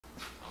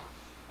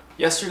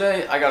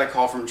Yesterday, I got a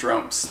call from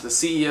Dromps, the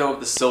CEO of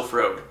the Sylph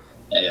Road.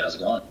 Hey, how's it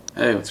going?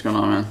 Hey, what's going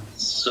on, man?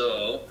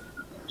 So,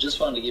 just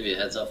wanted to give you a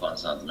heads up on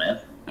something, man.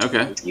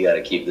 Okay. You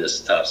gotta keep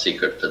this top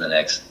secret for the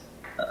next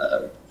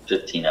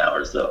 15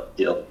 hours, though.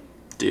 Deal?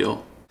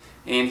 Deal.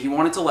 And he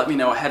wanted to let me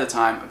know ahead of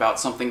time about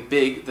something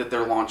big that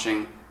they're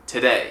launching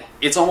today.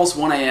 It's almost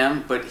 1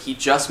 a.m., but he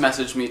just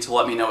messaged me to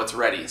let me know it's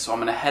ready. So I'm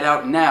gonna head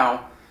out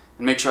now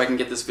and make sure I can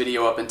get this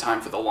video up in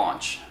time for the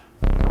launch.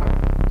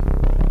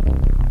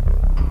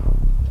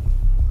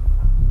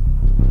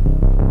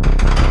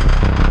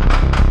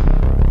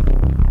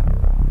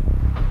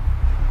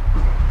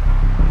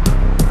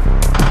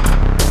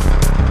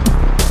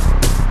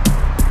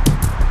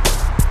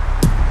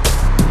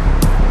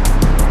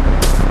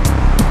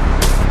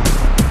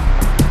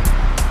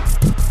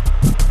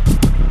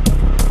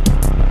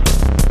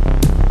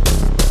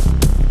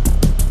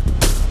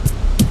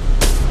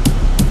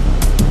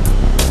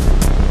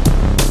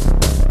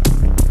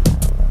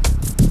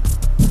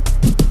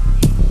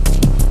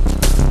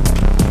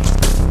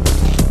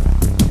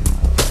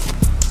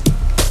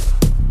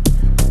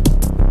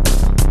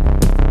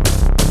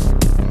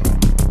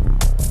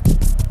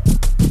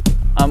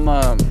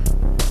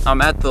 I'm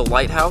at the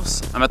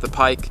lighthouse. I'm at the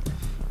Pike.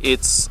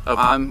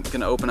 I'm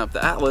gonna open up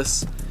the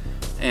Atlas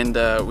and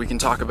we can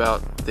talk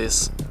about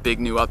this big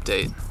new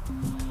update.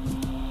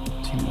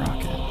 Team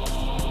Rocket.